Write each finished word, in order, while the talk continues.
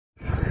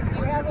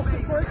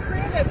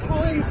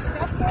selling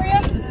stuff for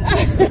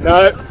you?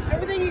 No.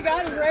 Everything you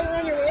got is right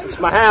around your waist? It's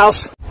my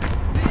house.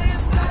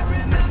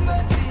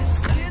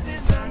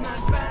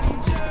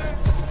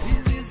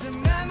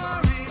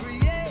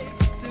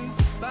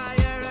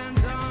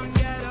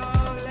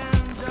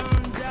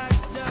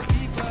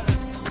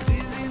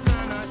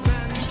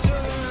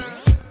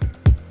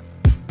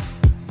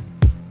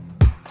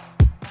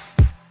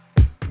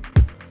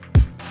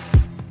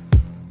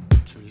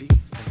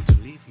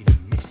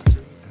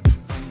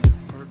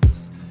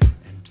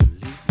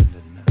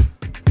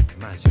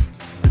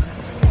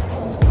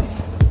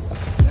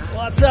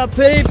 What's up,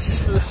 peeps?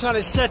 The sun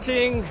is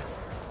setting,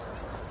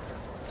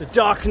 the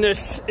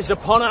darkness is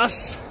upon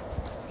us,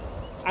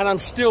 and I'm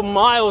still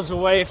miles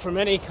away from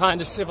any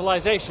kind of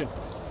civilization.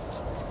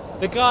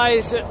 The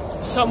guys at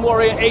Sun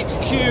Warrior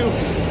HQ,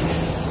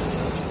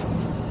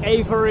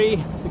 Avery,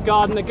 the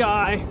gardener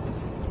guy,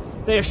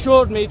 they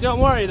assured me, don't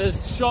worry,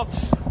 there's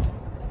shops,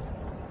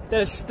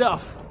 there's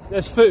stuff,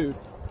 there's food.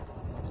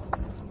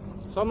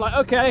 So I'm like,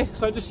 okay,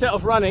 so I just set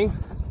off running.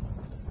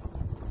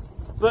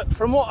 But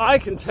from what I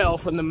can tell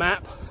from the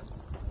map,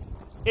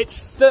 it's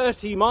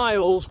 30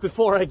 miles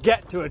before I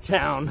get to a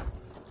town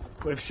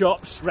with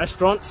shops,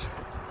 restaurants.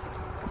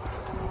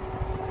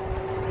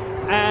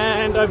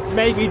 And I've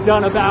maybe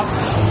done about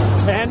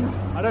 10,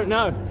 I don't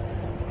know.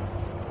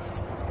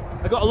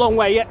 I've got a long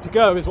way yet to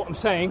go is what I'm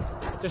saying.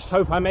 Just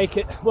hope I make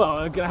it. Well,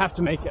 I'm gonna have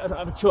to make it, I don't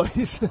have a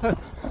choice.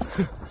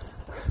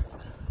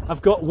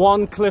 I've got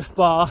one Cliff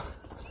Bar,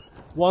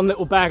 one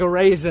little bag of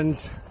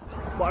raisins.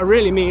 What I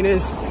really mean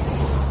is,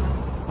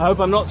 I hope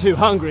I'm not too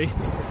hungry.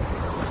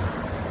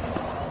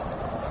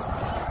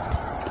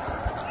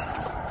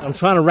 I'm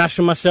trying to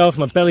ration myself,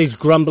 my belly's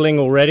grumbling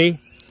already.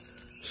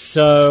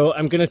 So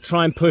I'm gonna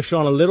try and push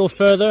on a little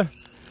further,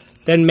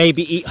 then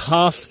maybe eat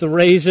half the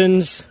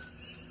raisins,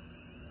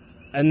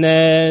 and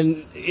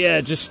then,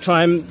 yeah, just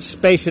try and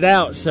space it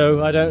out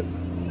so I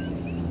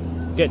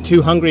don't get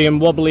too hungry and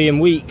wobbly and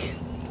weak.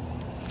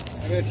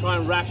 I'm gonna try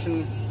and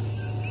ration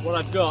what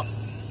I've got.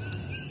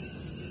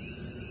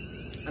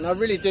 And I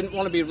really didn't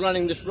want to be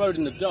running this road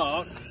in the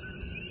dark.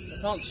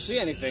 I can't see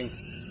anything.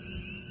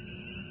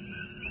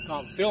 I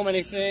can't film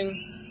anything.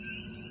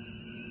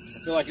 I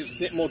feel like it's a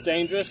bit more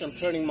dangerous. I'm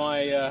turning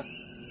my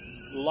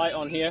light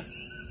on here.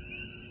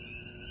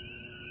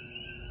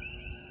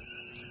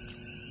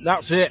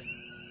 That's it.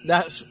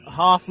 That's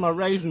half my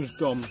raisins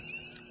gone.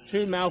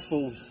 2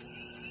 mouthfuls.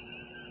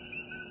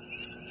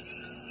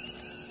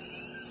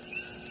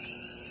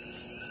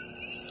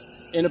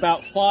 In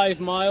about 5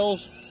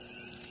 miles,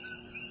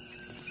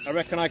 I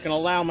reckon I can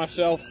allow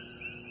myself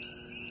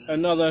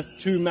another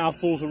 2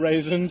 mouthfuls of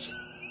raisins.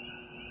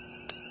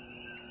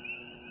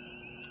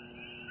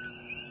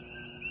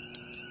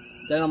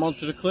 Then I'm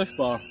onto the Cliff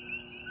Bar.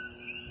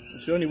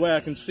 It's the only way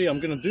I can see I'm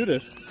going to do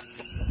this.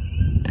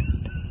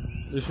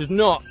 This is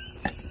not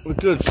a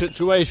good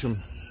situation.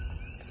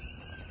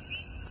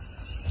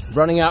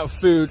 Running out of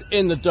food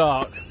in the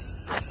dark.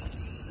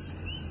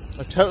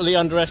 I totally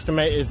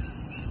underestimated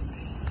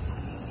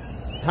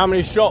how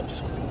many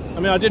shops.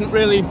 I mean, I didn't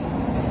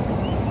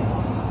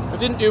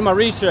do my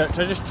research,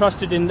 I just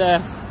trusted in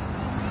the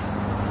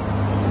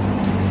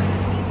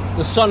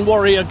Sun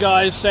Warrior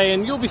guys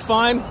saying, you'll be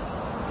fine.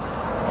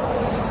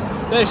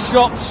 There's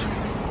shops.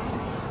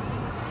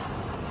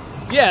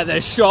 Yeah,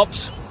 there's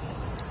shops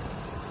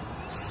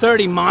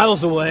 30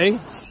 miles away.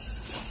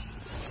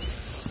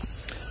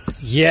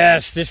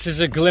 Yes, this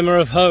is a glimmer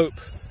of hope.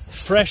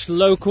 Fresh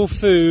local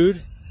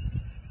food.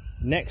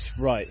 Next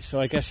right, so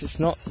I guess it's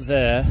not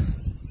there.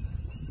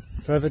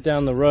 Further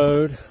down the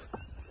road.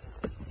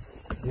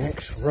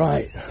 Next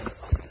right.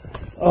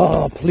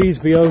 Oh, please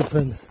be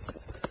open.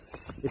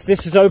 If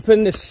this is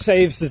open, this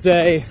saves the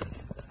day.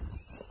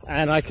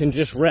 And I can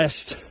just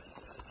rest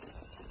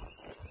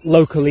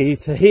locally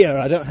to here.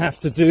 I don't have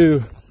to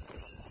do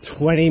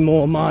 20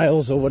 more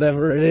miles or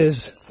whatever it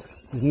is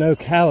with no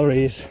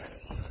calories.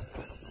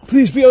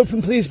 Please be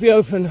open, please be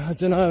open. I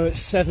don't know, it's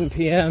 7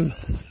 p.m.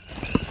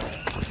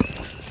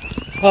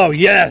 Oh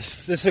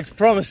yes, this looks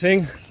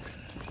promising.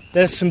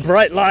 There's some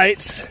bright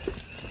lights.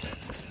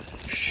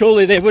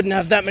 Surely they wouldn't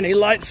have that many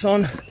lights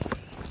on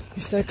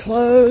if they're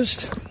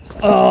closed.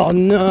 Oh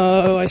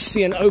no, I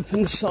see an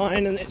open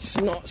sign and it's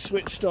not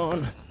switched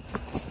on.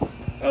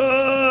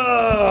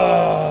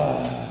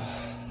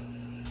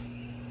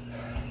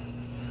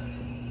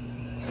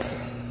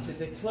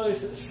 They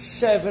closed at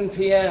 7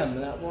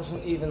 p.m. That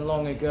wasn't even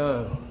long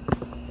ago.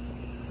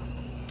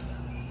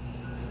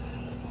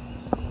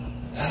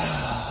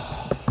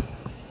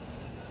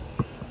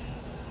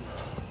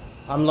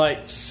 I'm like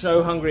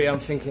so hungry, I'm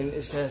thinking,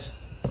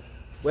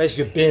 where's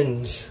your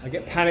bins? I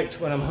get panicked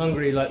when I'm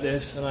hungry like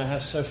this and I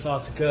have so far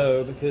to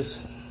go because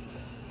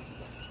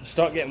I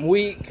start getting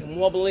weak and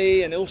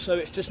wobbly, and also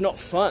it's just not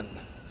fun.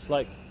 It's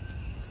like,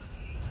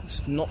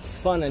 it's not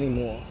fun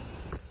anymore.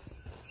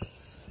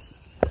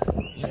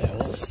 Yeah,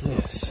 what's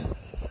this?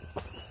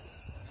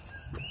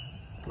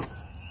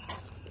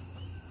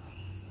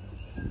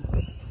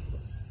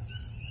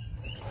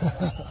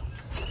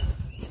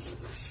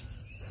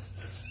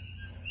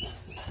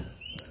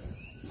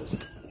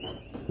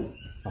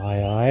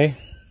 Aye, aye.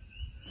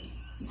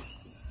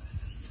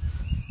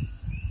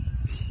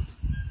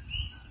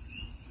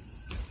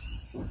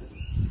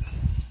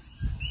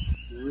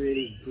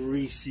 Really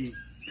greasy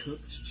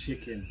cooked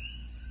chicken.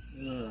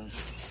 Ugh.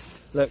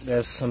 Look,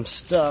 there's some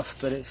stuff,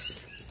 but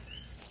it's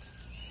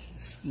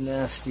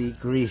nasty,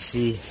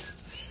 greasy.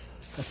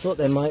 I thought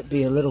there might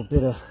be a little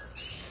bit of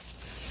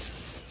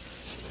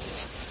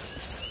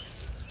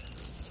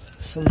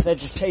some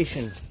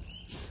vegetation,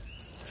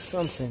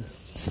 something.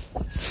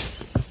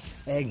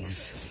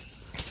 Eggs.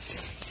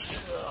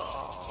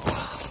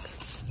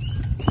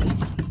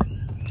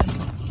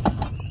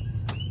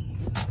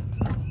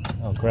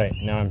 Oh great,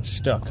 now I'm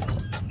stuck.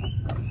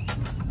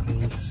 Are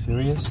you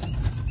serious?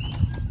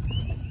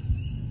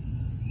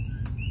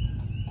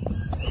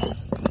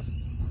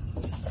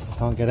 I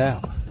can't get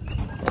out.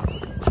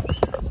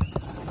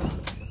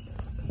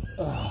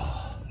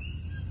 Oh,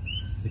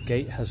 the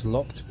gate has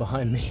locked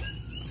behind me.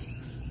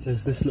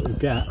 There's this little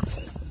gap,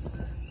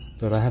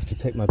 but I have to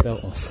take my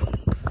belt off.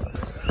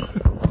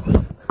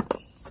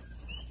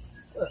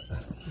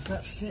 Does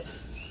that fit?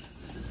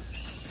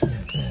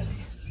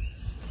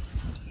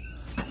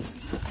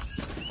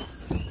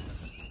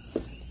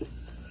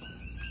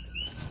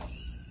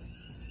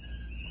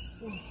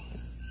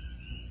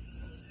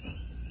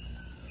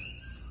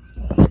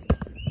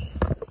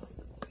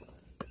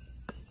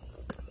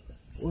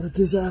 What a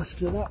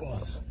disaster that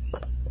was.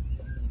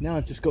 Now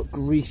I've just got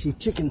greasy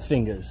chicken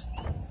fingers.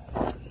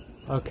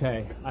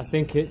 Okay, I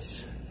think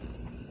it's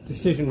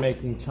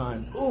decision-making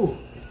time. Ooh!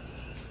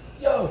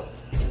 Yo!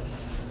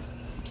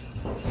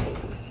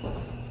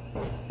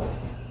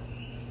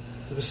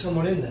 There was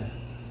someone in there.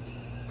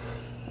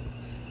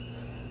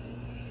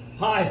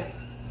 Hi!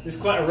 This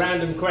is quite a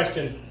random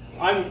question.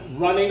 I'm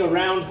running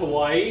around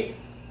Hawaii,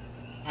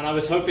 and I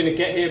was hoping to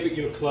get here, but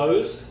you're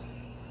closed.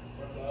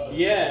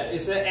 Yeah,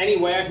 is there any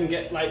way I can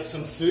get like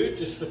some food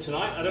just for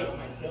tonight? I don't.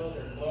 My tills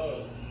are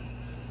closed.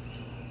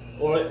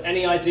 Or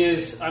any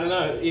ideas? I don't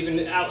know.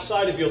 Even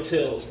outside of your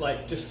tills,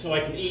 like just so I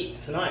can eat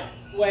tonight.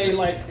 Way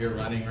like. You're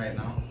running right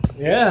now.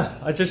 Yeah,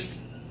 I just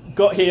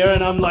got here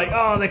and I'm like,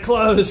 oh, they're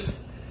closed.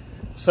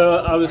 So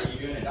I was. Are you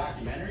doing a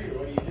documentary or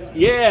what are you doing?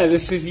 Yeah,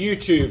 this is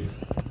YouTube.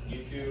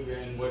 YouTube,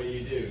 and what do?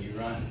 You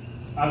run.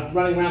 I'm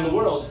running around the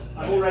world.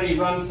 I've already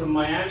run from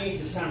Miami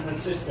to San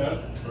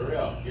Francisco. For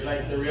real. You're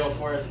like the real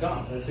Forrest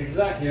Gump. That's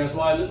exactly. That's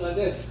why I look like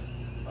this.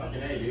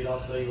 Fucking hey, dude. I'll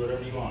sell you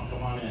whatever you want.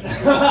 Come on in.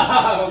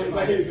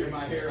 You're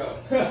my hero.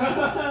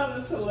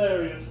 That's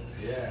hilarious.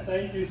 Yeah.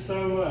 Thank you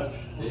so much.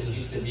 This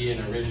used to be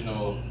an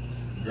original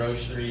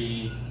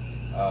grocery.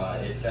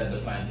 It fed the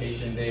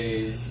plantation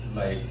days.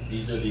 Like,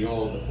 these are the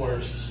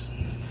horse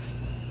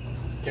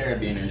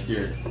carabiners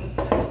here.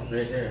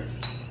 Right here.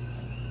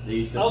 They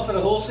used to Oh, for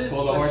the horses?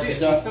 pull the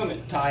horses up,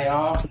 tie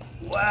off.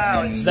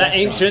 Wow, it's that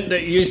ancient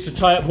that you used to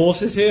tie up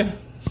horses here?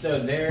 So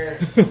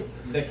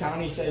the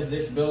county says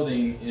this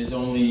building is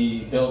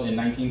only built in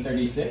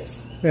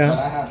 1936. Yeah. But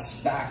I have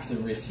stacks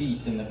of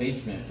receipts in the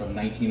basement from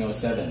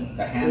 1907.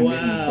 The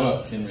handwritten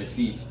books and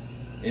receipts.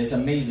 It's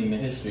amazing, the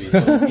history.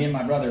 So me and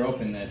my brother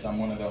opened this. I'm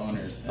one of the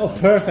owners. Oh,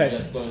 perfect. I'm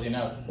just closing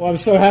up. Well, I'm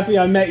so happy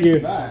I met you.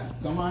 But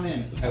come on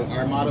in.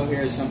 Our motto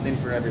here is something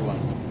for everyone.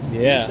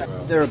 Yeah.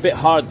 They're a bit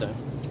hard though.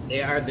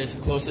 They are this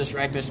closest,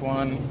 ripest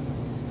one.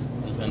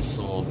 Has been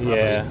sold. Probably.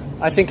 Yeah.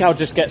 I think I'll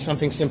just get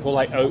something simple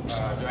like oats.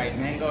 Dried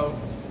mango.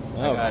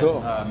 Oh,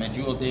 cool.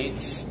 Medjool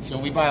dates. So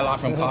we buy a lot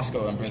from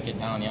Costco and break it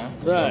down, yeah?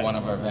 Those Right. are one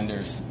of our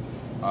vendors.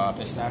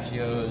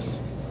 Pistachios.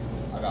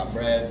 I got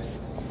breads.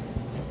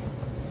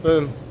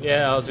 Boom.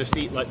 Yeah, I'll just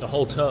eat like the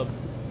whole tub.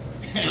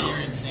 You're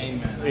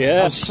insane, man.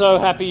 Yeah. I'm so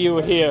happy you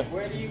were here.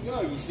 Where do you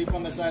go? You sleep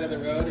on the side of the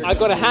road? Or I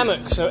got a something?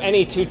 hammock, so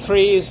any two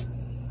trees.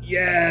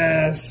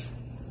 Yes.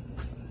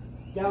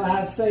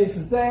 Galahad saves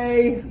the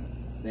day.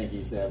 Thank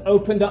you, Seb.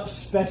 Opened up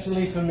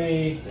specially for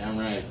me. Damn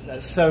right.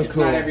 That's so It's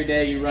cool. not every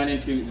day you run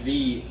into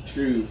the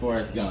true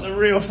Forrest Gump. The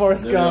real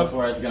Forrest The Gump.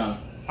 real Forrest Gump.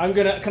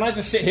 Can I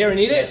just sit here and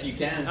eat it? Yes, you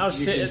can. I'll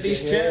You sit can at these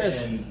here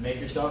chairs. and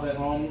make yourself at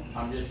home.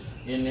 I'm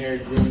just in there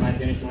doing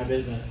finish my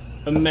business.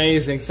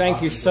 Amazing.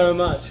 Thank you so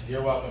much.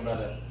 You're welcome,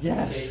 brother.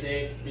 Yes.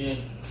 Stay safe.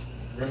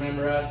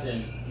 Remember us,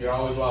 and you're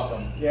always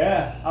welcome.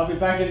 Yeah, I'll be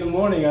back in the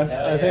morning,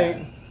 I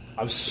think.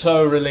 I'm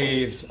so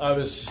relieved. I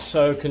was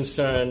so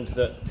concerned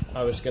that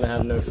I was going to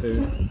have no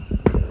food.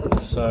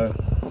 So,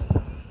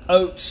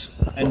 oats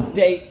and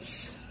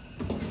dates.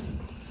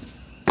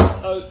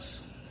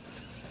 Oats,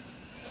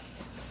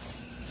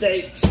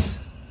 dates,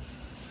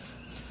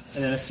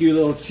 and then a few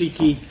little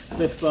cheeky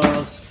Cliff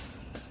Bars.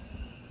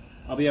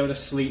 I'll be able to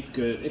sleep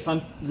good. If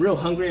I'm real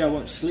hungry, I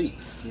won't sleep,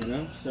 you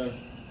know? So,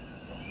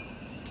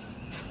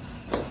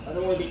 I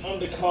don't want to be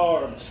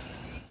undercarbed.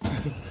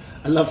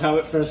 I love how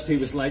at first he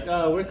was like,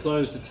 oh, we're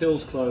closed, the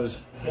till's closed.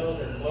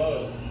 Tills are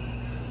closed.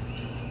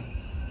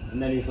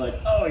 And then he's like,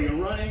 oh, you're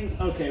running?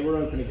 Okay, we're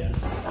open again.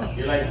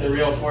 You're like the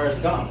real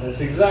Forrest Gump. That's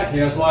exactly,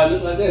 that's why I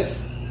look like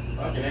this.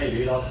 Fucking hey,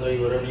 dude, I'll sell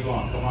you whatever you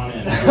want. Come on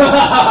in.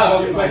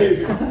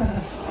 Amazing.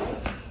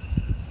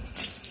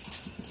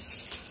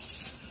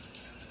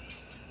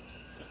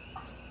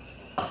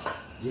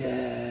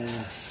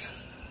 Yes.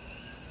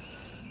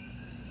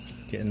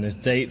 Getting the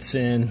dates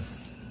in.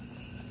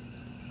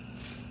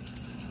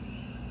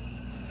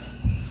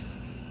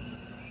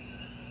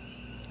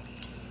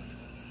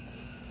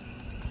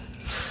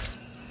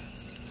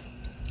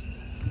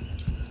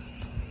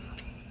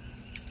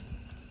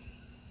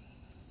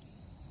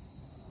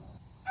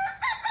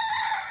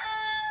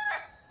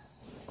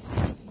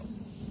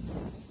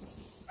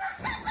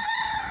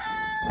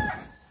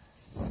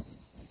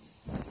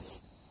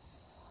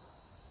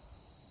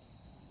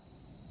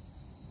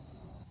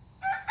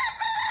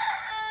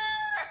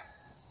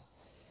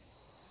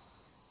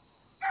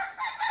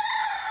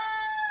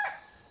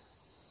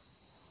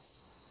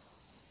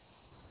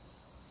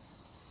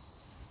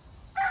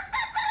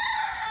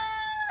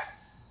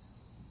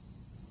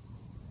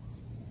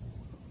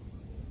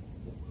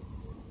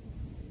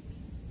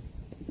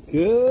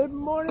 Good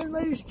morning,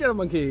 ladies and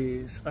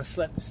gentlemen. I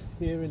slept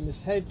here in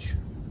this hedge.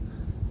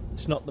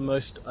 It's not the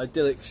most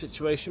idyllic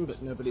situation,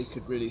 but nobody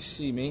could really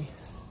see me.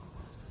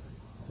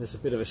 There's a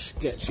bit of a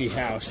sketchy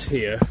house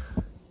here.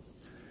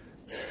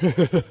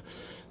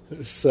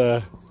 It's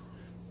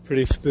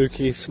pretty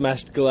spooky,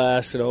 smashed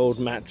glass and old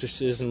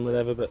mattresses and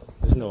whatever, but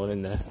there's no one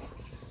in there.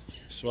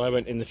 So I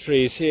went in the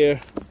trees here.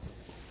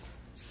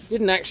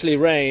 Didn't actually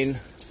rain,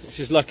 which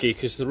is lucky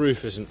because the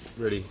roof isn't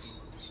really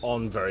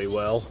on very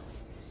well.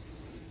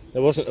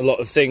 There wasn't a lot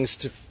of things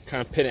to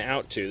kind of pin it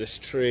out to. This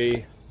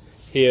tree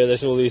here,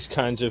 there's all these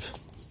kinds of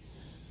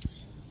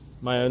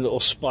my own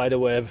little spider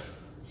web.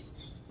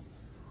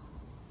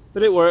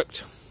 But it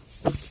worked.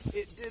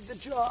 It did the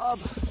job.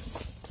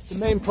 The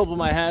main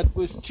problem I had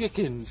was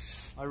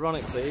chickens.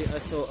 Ironically, I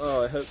thought,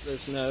 oh, I hope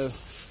there's no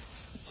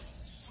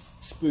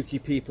spooky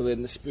people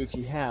in the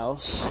spooky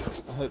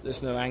house. I hope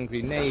there's no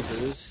angry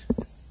neighbours.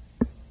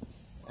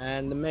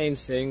 And the main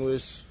thing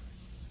was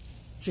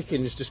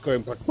chickens just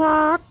going in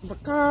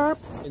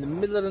the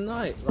middle of the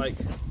night, like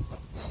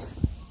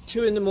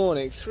 2 in the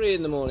morning, 3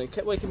 in the morning,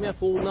 kept waking me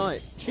up all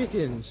night.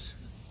 Chickens.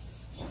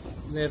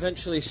 And they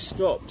eventually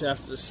stopped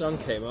after the sun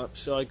came up,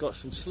 so I got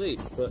some sleep,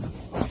 but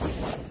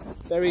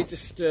very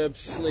disturbed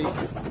sleep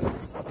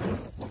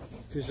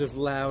because of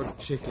loud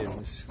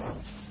chickens.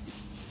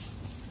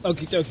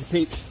 Okie dokie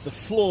peeps, the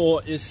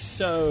floor is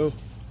so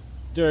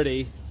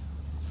dirty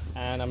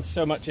and I'm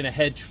so much in a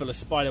hedge full of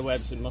spider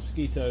webs and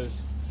mosquitoes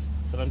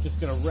that I'm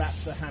just going to wrap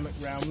the hammock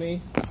around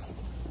me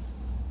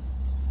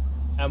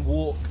and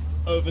walk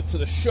over to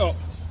the shop,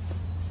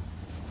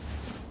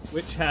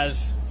 which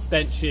has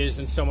benches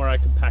and somewhere I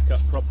can pack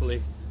up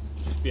properly,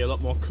 just be a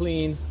lot more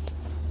clean.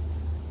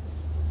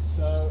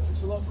 So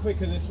it's a lot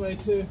quicker this way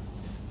too.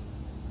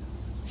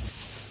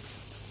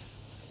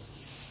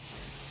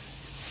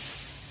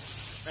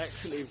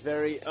 Actually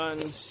very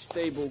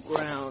unstable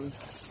ground.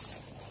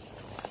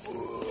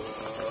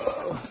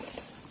 Whoa.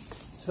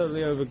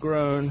 Totally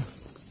overgrown.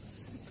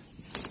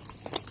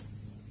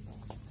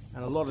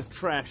 And a lot of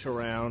trash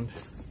around.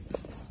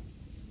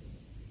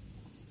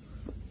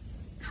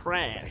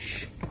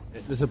 Trash.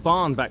 There's a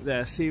barn back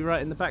there, see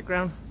right in the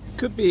background?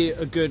 Could be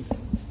a good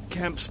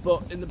camp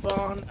spot in the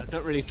barn. I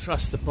don't really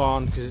trust the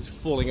barn because it's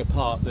falling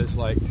apart. There's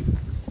like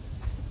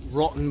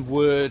rotten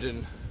wood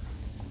and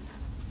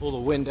all the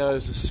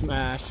windows are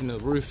smashed and the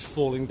roof's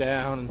falling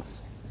down.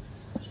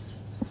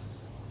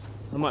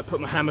 And I might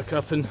put my hammock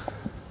up and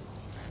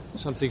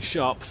something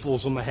sharp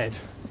falls on my head.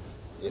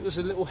 It was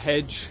a little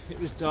hedge, it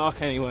was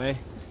dark anyway,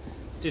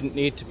 didn't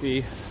need to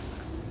be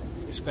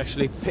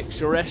especially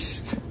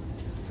picturesque.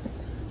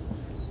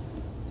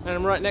 And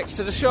I'm right next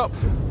to the shop.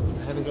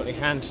 I haven't got any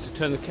hands to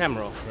turn the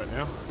camera off right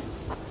now.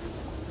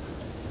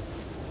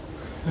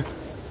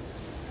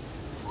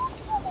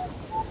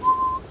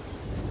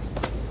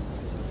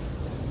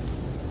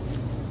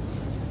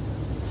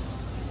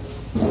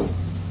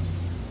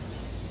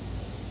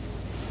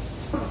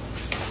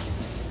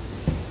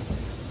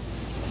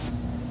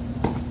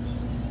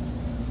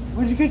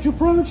 Where'd you get your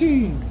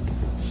protein?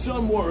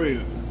 Sun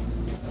warrior.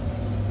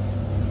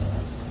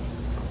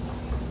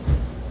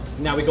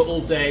 Now we got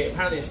all day.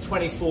 Apparently it's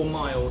 24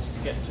 miles to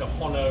get to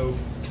Hono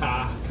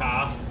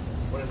Ka,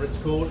 whatever it's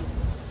called.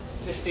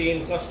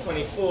 15 plus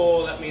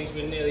 24, that means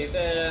we're nearly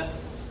there.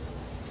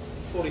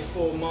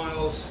 44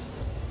 miles.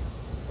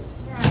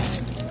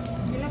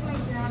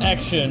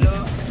 Action.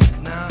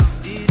 Now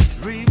it's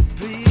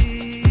repeats.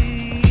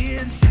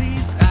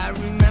 I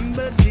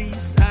remember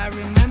this. I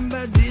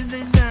remember this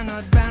is an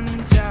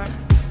adventure.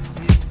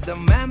 It's a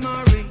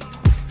memory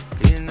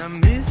in a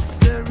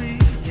mystery.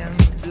 And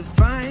to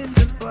find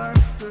the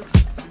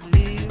purpose,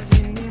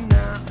 living in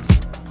now,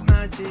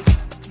 magic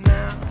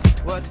now.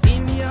 What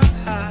in your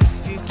heart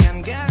you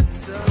can get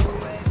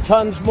away.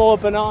 Tons more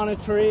banana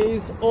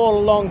trees all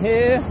along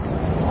here.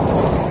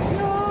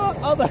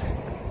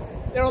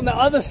 They're on the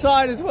other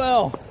side as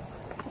well.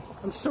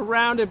 I'm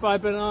surrounded by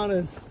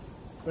bananas.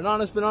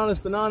 Bananas, bananas,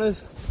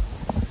 bananas.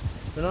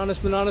 Bananas,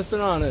 bananas,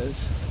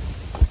 bananas.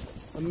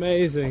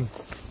 Amazing.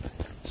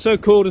 So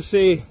cool to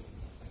see.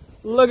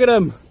 Look at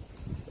them.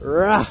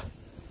 Rah.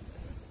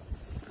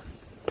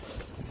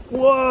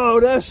 Whoa,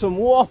 there's some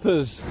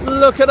whoppers.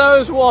 Look at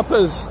those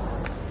whoppers.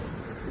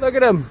 Look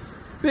at them.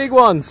 Big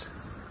ones.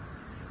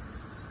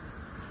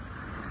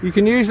 You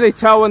can usually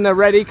tell when they're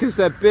ready because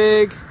they're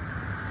big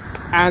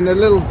and the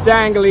little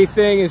dangly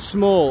thing is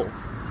small.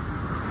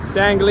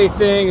 Dangly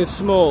thing is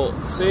small,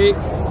 see?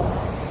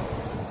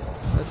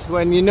 That's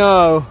when you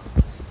know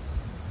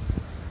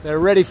they're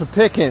ready for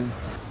picking.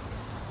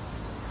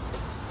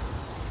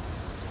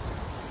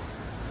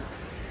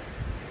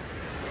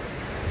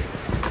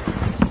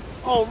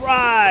 All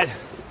right,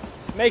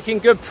 making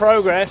good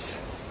progress,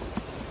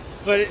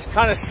 but it's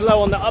kind of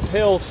slow on the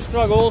uphill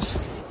struggles.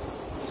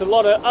 It's a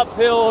lot of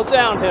uphill,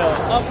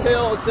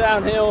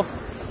 downhill,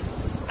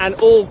 and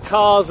all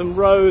cars and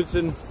roads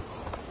and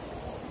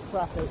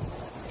traffic.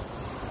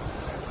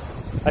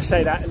 I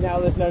say that and now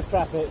there's no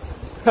traffic,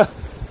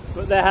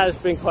 but there has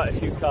been quite a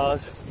few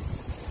cars.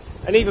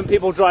 And even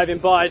people driving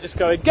by just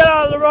going, "Get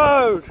out of the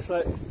road!" It's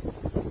like,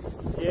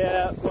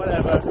 yeah,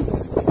 whatever.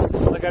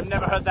 Like I've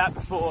never heard that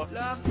before.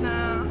 Love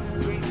now,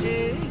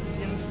 create,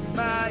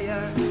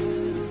 inspire,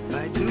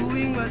 by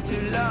doing what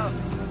you love.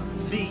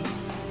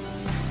 Peace.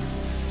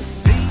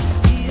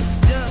 Peace is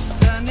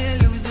just an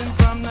illusion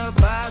from the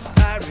past.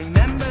 I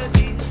remember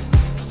this.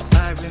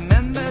 I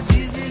remember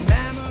this is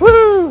memory.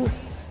 Woo!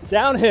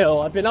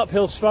 Downhill. I've been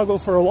uphill struggle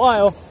for a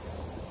while.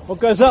 What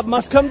goes up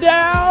must come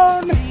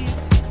down.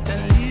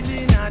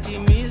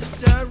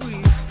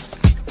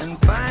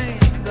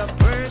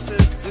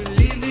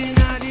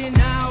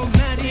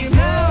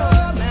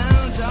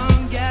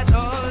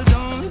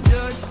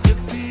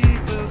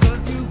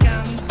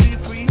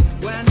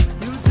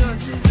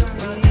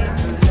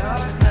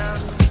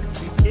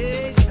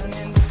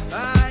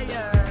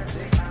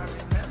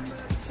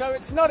 So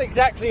it's not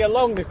exactly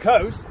along the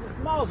coast,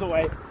 it's miles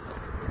away.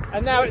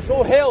 And now it's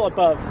all hill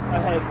above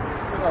ahead.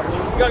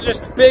 You've got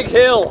just big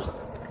hill.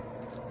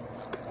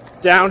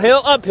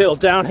 Downhill, uphill,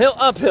 downhill,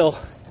 uphill.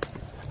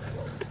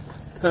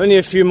 Only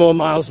a few more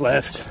miles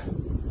left.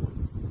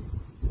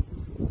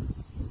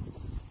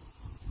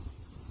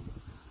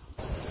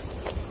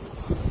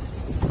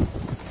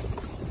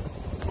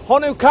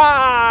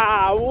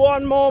 Honuka!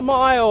 1 more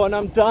mile and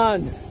I'm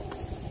done.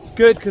 It's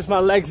good because my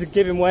legs are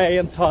giving way,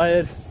 I'm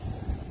tired.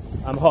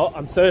 I'm hot,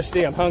 I'm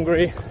thirsty, I'm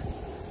hungry.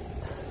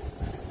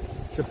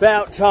 It's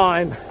about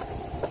time.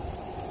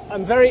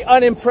 I'm very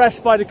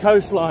unimpressed by the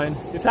coastline.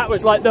 If that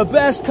was like the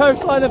best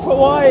coastline of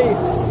Hawaii,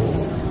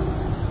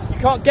 you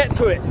can't get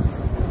to it.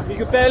 You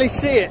can barely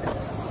see it.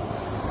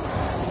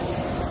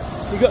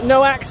 You've got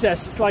no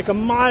access. It's like a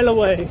mile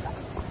away,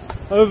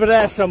 over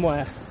there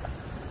somewhere.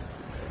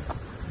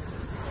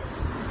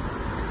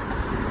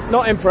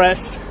 Not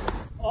impressed.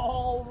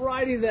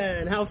 Alrighty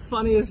then, how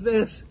funny is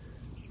this?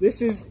 This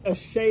is a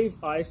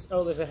shave ice.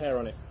 Oh, there's a hair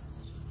on it.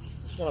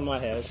 It's one of my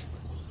hairs.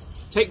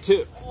 Take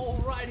 2.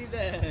 Alrighty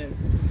then.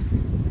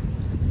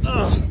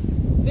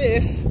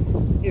 This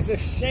is a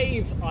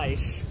shave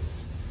ice.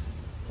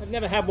 I've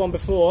never had one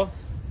before.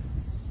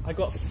 I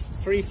got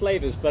 3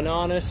 flavors: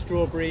 banana,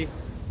 strawberry,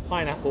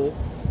 pineapple,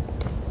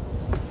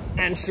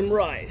 and some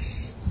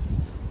rice.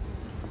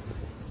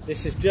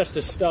 This is just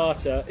a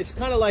starter. It's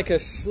kind of like a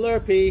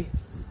Slurpee.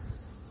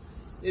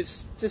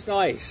 It's just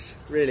ice,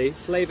 really,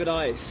 flavored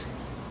ice.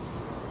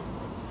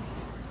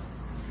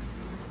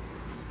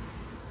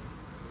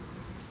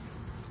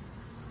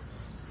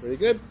 Pretty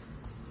good.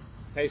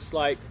 Tastes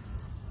like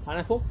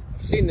pineapple.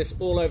 I've seen this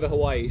all over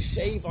Hawaii.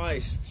 Shave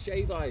ice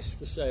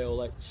for sale,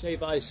 like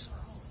shave ice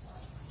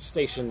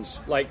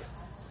stations, like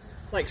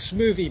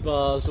smoothie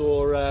bars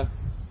or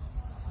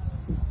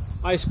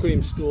ice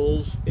cream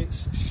stalls.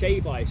 It's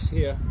shave ice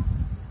here.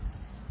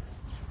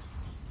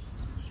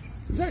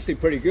 It's actually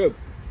pretty good.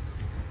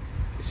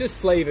 It's just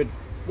flavored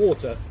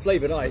water,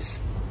 flavored ice.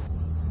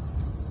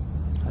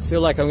 I feel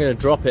like I'm going to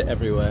drop it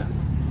everywhere.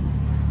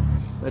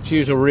 Let's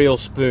use a real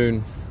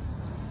spoon.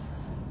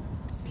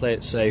 Play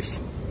it safe.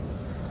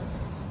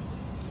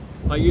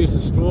 If I use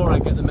the straw, I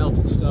get the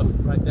melted stuff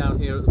right down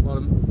here at the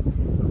bottom.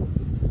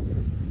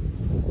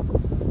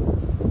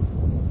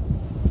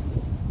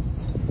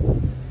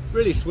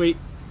 Really sweet,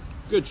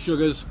 good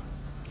sugars.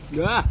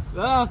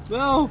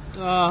 Alrighty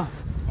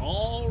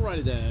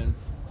then.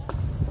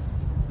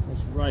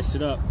 Let's rice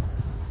it up.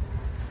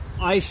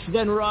 Ice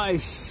then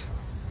rice.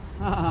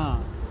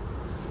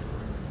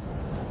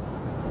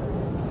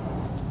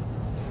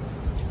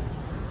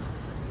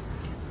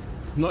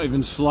 Not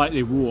even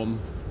slightly warm.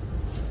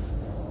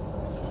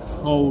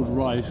 Cold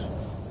rice.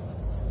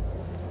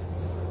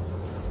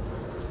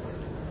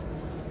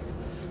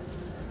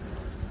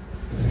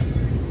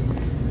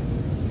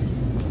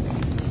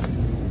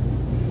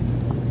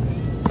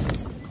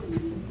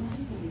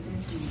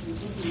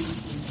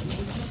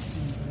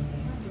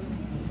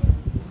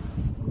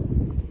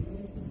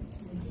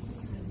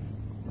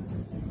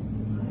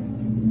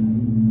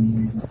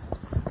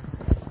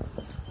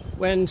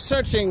 When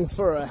searching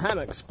for a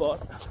hammock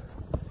spot,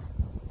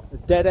 a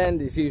dead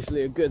end is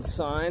usually a good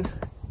sign.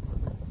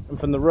 And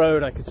from the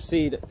road I could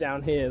see that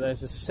down here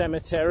there's a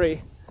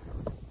cemetery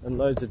and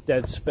loads of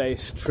dead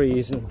space,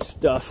 trees and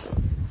stuff.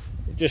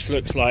 It just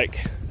looks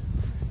like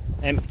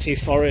empty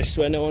forest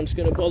where no one's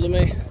going to bother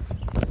me.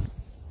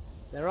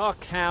 There are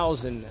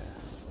cows in there,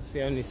 that's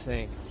the only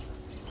thing.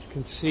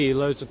 can see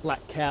loads of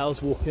black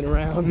cows walking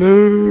around.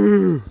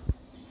 Moo!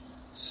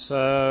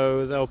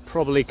 So they'll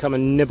probably come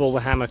and nibble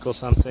the hammock or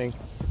something.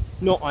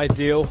 Not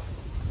ideal.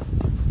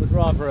 Would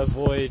rather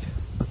avoid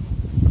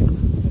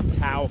a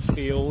cow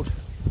field.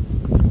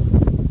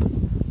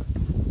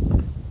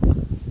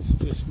 It's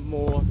just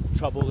more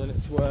trouble than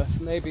it's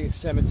worth. Maybe a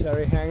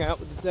cemetery, hang out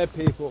with the dead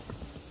people.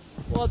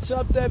 What's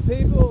up, dead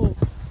people?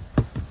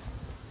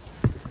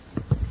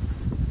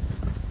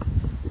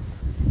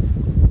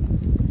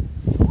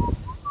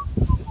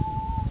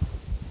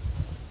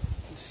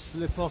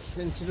 Slip off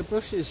into the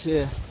bushes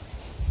here.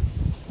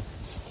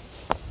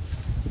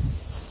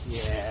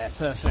 Yeah,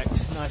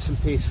 perfect. Nice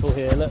and peaceful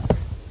here, look.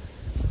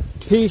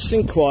 Peace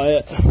and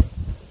quiet.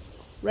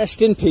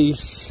 Rest in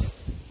peace.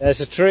 There's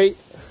a tree.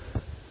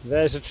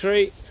 There's a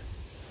tree.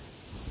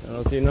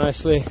 That'll do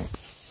nicely.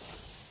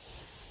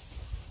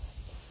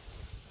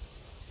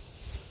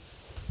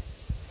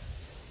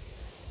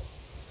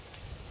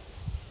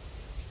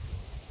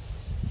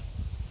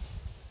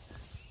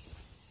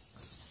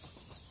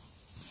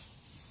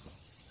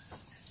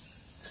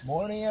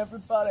 Morning,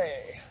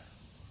 everybody.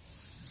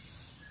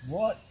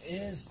 What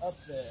is up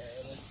there?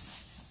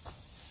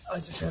 I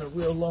just had a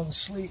real long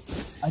sleep.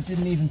 I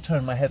didn't even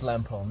turn my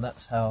headlamp on.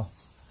 That's how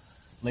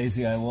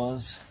lazy I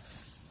was.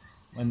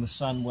 When the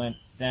sun went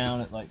down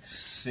at like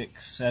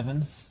 6,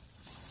 7,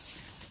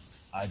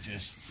 I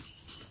just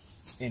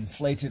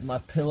inflated my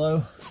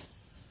pillow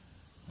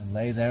and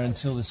lay there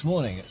until this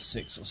morning at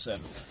 6 or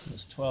 7. It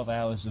was 12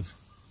 hours of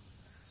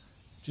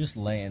just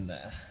laying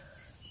there.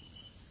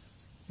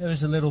 There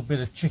was a little bit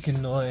of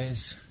chicken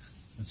noise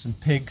and some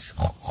pigs.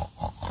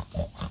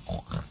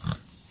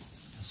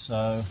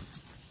 So,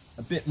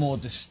 a bit more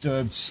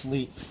disturbed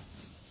sleep.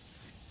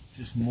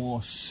 Just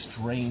more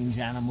strange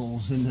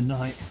animals in the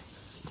night.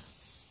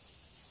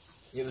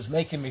 It was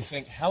making me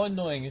think, how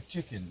annoying are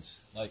chickens?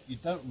 Like, you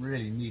don't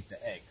really need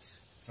the eggs,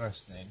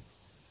 first thing.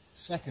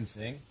 Second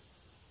thing,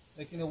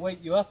 they're going to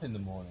wake you up in the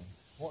morning.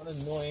 What an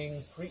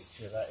annoying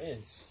creature that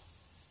is.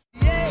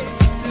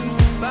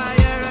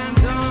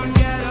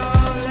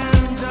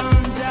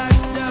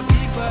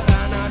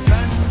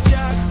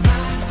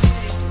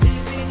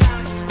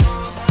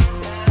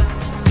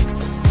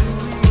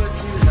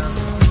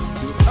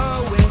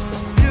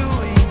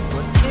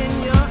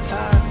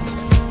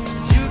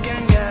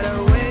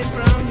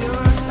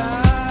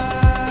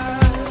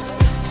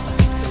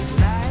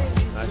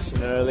 Nice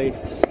and early.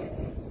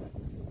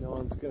 No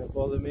one's going to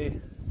bother me.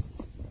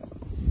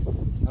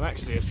 I'm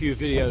actually a few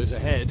videos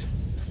ahead.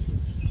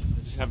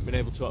 Haven't been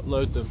able to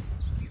upload them.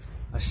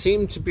 I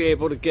seem to be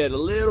able to get a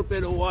little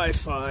bit of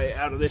Wi-Fi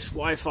out of this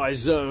Wi-Fi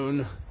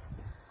zone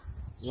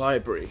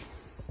library.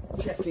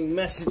 Checking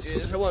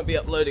messages. I won't be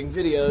uploading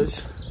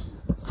videos.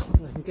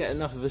 I can get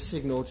enough of a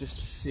signal just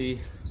to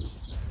see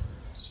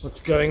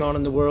what's going on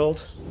in the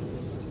world.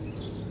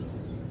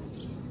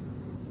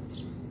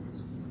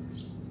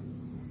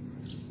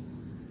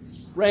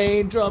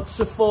 Raindrops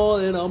are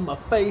falling on my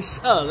face.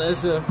 Oh,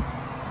 there's a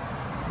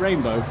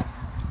rainbow.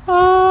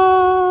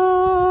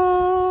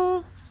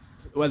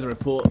 Weather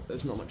report,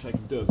 there's not much I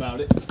can do about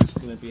it. It's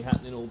going to be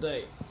happening all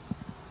day.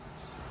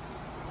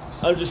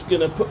 I'm just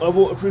going to put my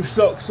waterproof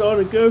socks on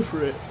and go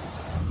for it.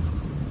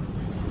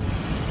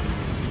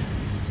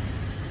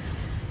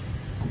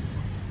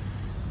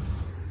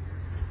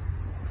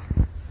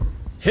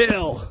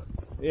 Hill!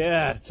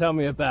 Yeah, tell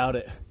me about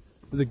it.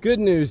 But the good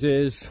news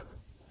is,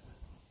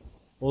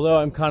 although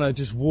I'm kind of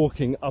just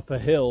walking up a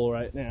hill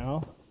right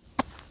now,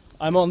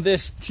 I'm on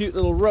this cute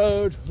little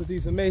road with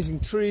these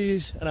amazing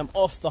trees and I'm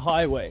off the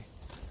highway.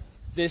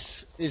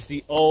 This is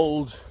the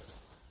old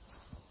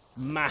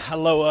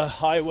Mahaloa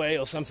highway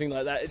or something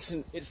like that.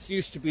 It's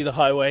used to be the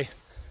highway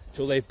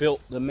till they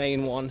built the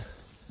main one.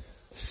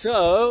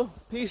 So,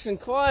 peace and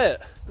quiet.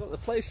 Got the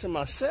place to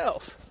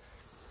myself.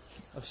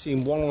 I've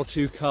seen 1 or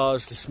 2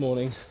 cars this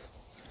morning.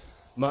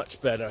 Much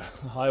better.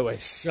 The highway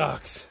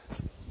sucks.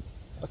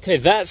 Okay,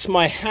 that's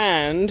my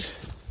hand.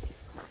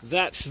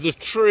 That's the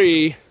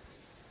tree.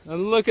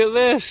 And look at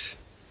this.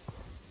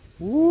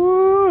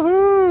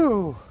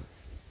 Woohoo!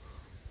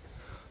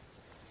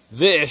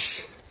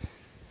 This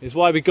is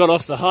why we got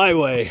off the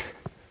highway.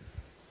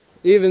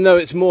 Even though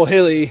it's more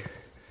hilly,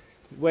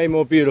 way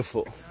more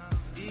beautiful.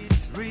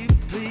 It's repeats.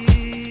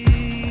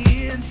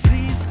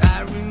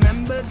 I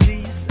remember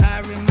this.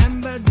 I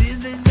remember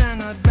this is an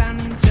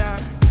adventure.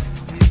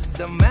 It's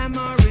a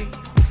memory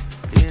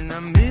in a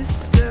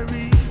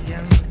mystery.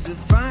 And to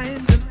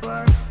find the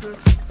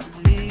purpose,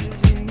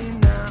 living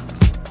in a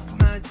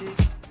magic.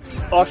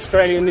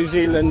 Australia, New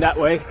Zealand, that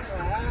way.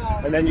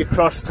 And then you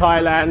cross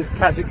Thailand,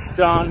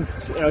 Kazakhstan,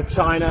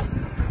 China,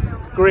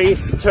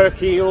 Greece,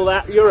 Turkey, all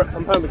that. Europe,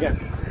 I'm home again.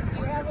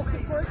 You have a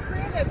support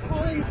crew that's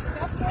holding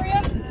stuff for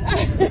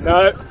you?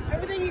 No.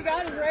 Everything you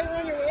got is right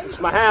on your way? It's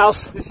my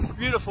house. This is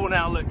beautiful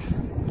now, look.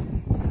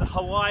 The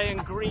Hawaiian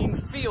green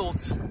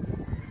fields. I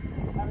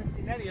haven't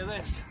seen any of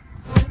this.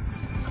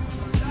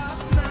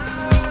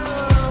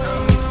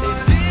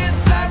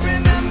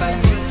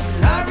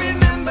 I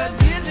remember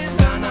this is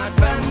an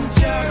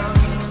adventure.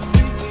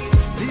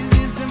 This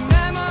is the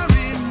memory.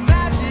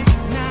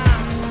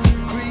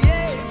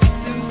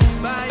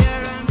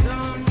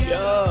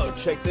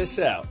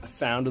 this out. I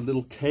found a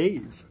little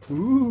cave.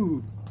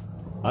 Ooh,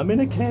 I'm in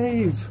a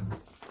cave.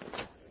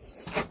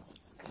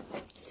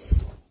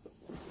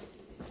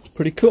 It's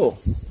pretty cool.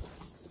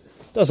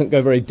 Doesn't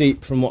go very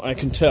deep from what I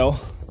can tell.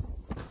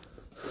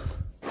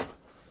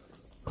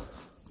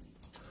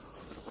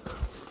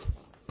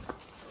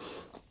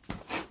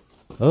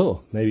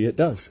 Oh, maybe it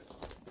does.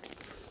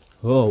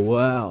 Oh,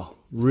 wow.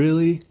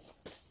 Really?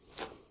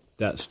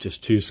 That's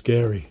just too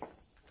scary.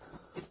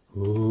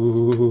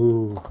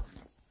 Ooh.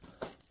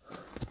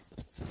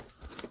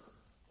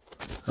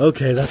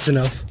 Okay, that's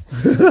enough.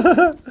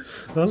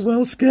 I'm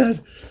well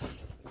scared.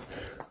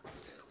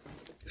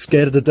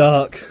 Scared of the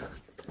dark.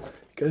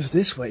 It goes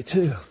this way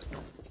too.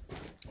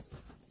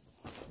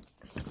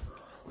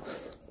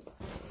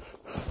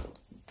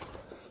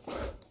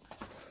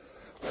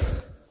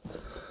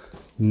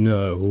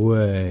 No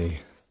way.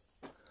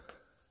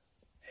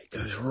 It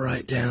goes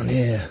right down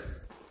here.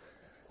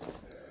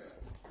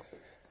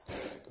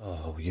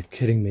 Oh, you're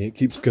kidding me. It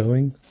keeps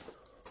going.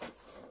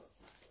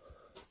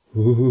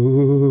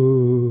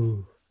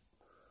 Ooh.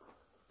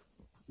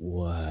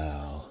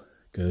 Wow.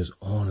 It goes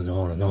on and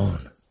on and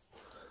on.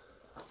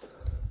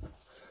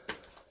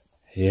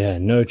 Yeah,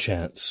 no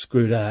chance.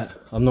 Screw that.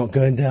 I'm not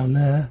going down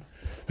there.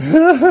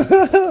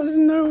 There's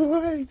no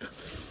way.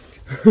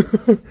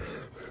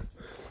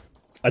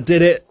 I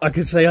did it. I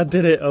could say I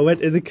did it. I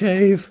went in the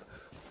cave,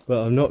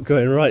 but I'm not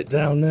going right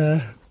down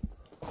there.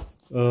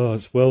 Oh,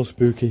 it's well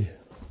spooky.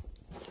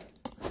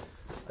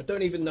 I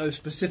don't even know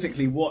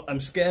specifically what I'm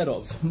scared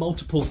of.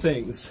 Multiple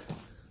things.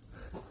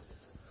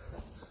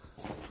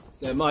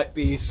 There might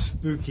be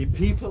spooky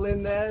people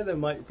in there. There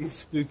might be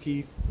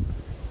spooky...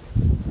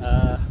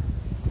 it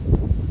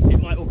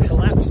might all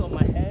collapse on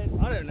my head.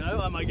 I don't know.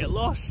 I might get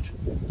lost.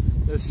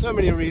 There's so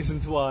many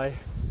reasons why.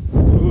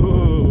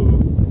 Ooh.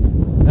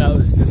 That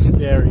was just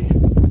scary.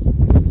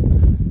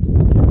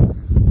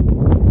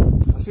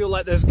 I feel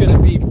like there's going to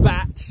be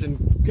bats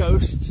and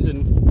ghosts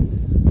and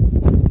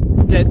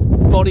dead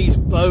bodies,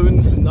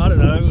 bones, and I don't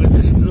know,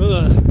 just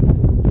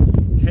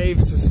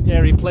caves are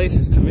scary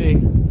places to me. I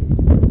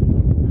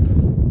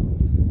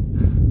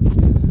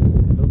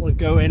don't want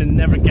to go in and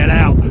never get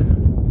out.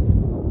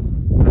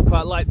 I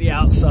quite like the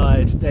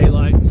outside,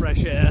 daylight,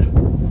 fresh air.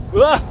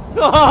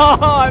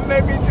 Oh, it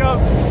made me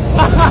jump.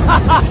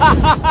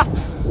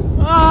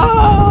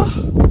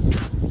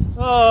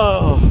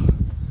 Oh,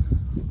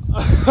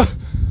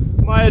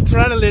 my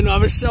adrenaline, I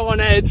was so on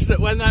edge that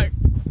when that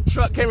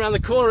truck came around the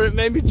corner it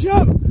made me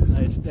jump.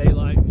 It's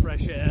daylight,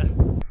 fresh air.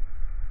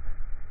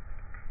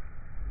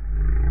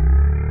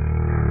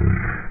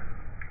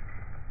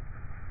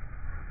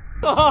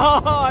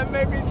 Oh, it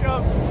made me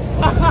jump.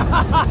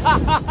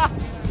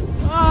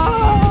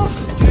 Oh.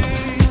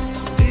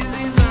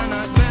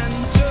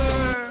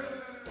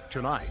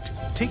 Tonight,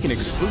 take an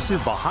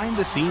exclusive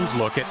behind-the-scenes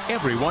look at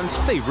everyone's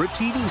favorite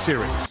TV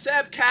series.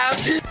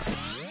 SebCam.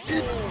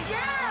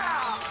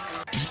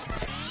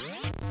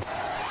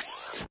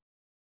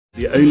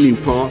 The only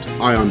part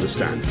I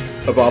understand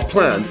of our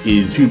plan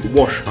is to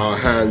wash our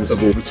hands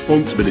of all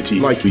responsibility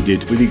like we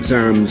did with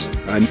exams,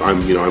 and I'm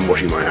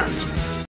washing my hands.